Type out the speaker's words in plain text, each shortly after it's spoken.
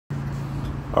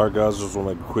Alright guys, just want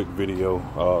to make a quick video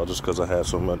just because I had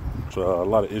a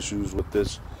lot of issues with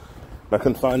this. I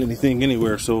couldn't find anything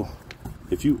anywhere, so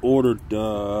if you ordered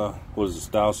what is it,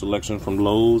 Style Selection from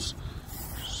Lowe's,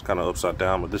 it's kind of upside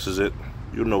down, but this is it.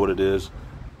 You'll know what it is.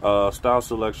 Style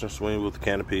Selection swing with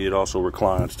canopy. It also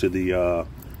reclines to the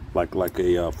like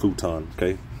a futon.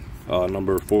 Okay,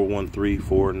 number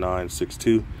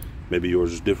 4134962. Maybe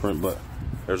yours is different, but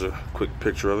there's a quick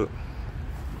picture of it.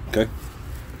 Okay.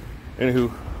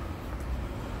 Anywho,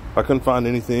 I couldn't find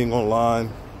anything online,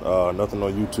 nothing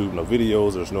on YouTube, no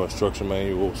videos, there's no instruction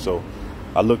manual. So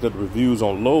I looked at the reviews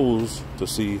on Lowe's to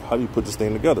see how do you put this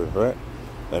thing together, right?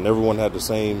 And everyone had the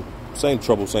same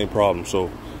trouble, same problem.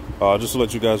 So just to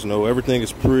let you guys know, everything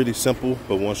is pretty simple,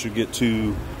 but once you get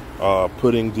to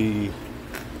putting the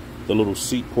little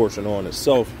seat portion on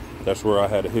itself, that's where I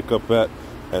had a hiccup at,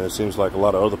 and it seems like a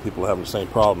lot of other people are having the same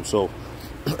problem. So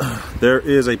there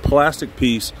is a plastic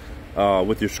piece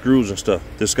with your screws and stuff.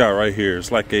 This guy right here,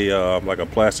 it's like a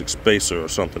plastic spacer or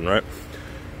something, right?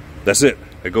 That's it.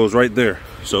 It goes right there.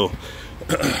 So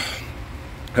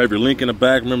have your link in the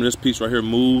back. Remember, this piece right here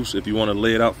moves if you want to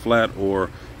lay it out flat or,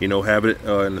 you know, have it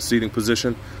in the seating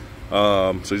position.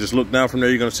 So just look down from there.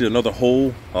 You're going to see another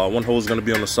hole. One hole is going to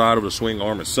be on the side of the swing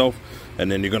arm itself, and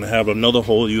then you're going to have another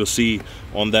hole you'll see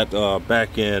on that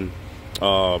back end,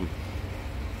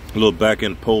 little back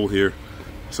end pole here.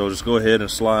 So just go ahead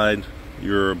and slide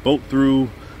your bolt through,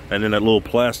 and then that little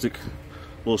plastic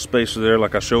little spacer there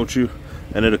like I showed you,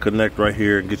 and it'll connect right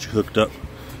here and get you hooked up,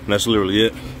 and that's literally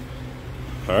it.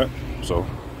 Alright, so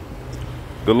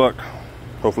good luck.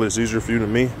 Hopefully it's easier for you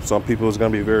than me. Some people it's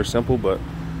going to be very simple, but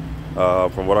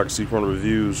from what I can see from the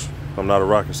reviews, I'm not a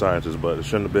rocket scientist, but it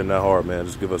shouldn't have been that hard, man.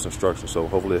 Just give us instructions, so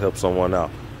hopefully it helps someone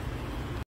out.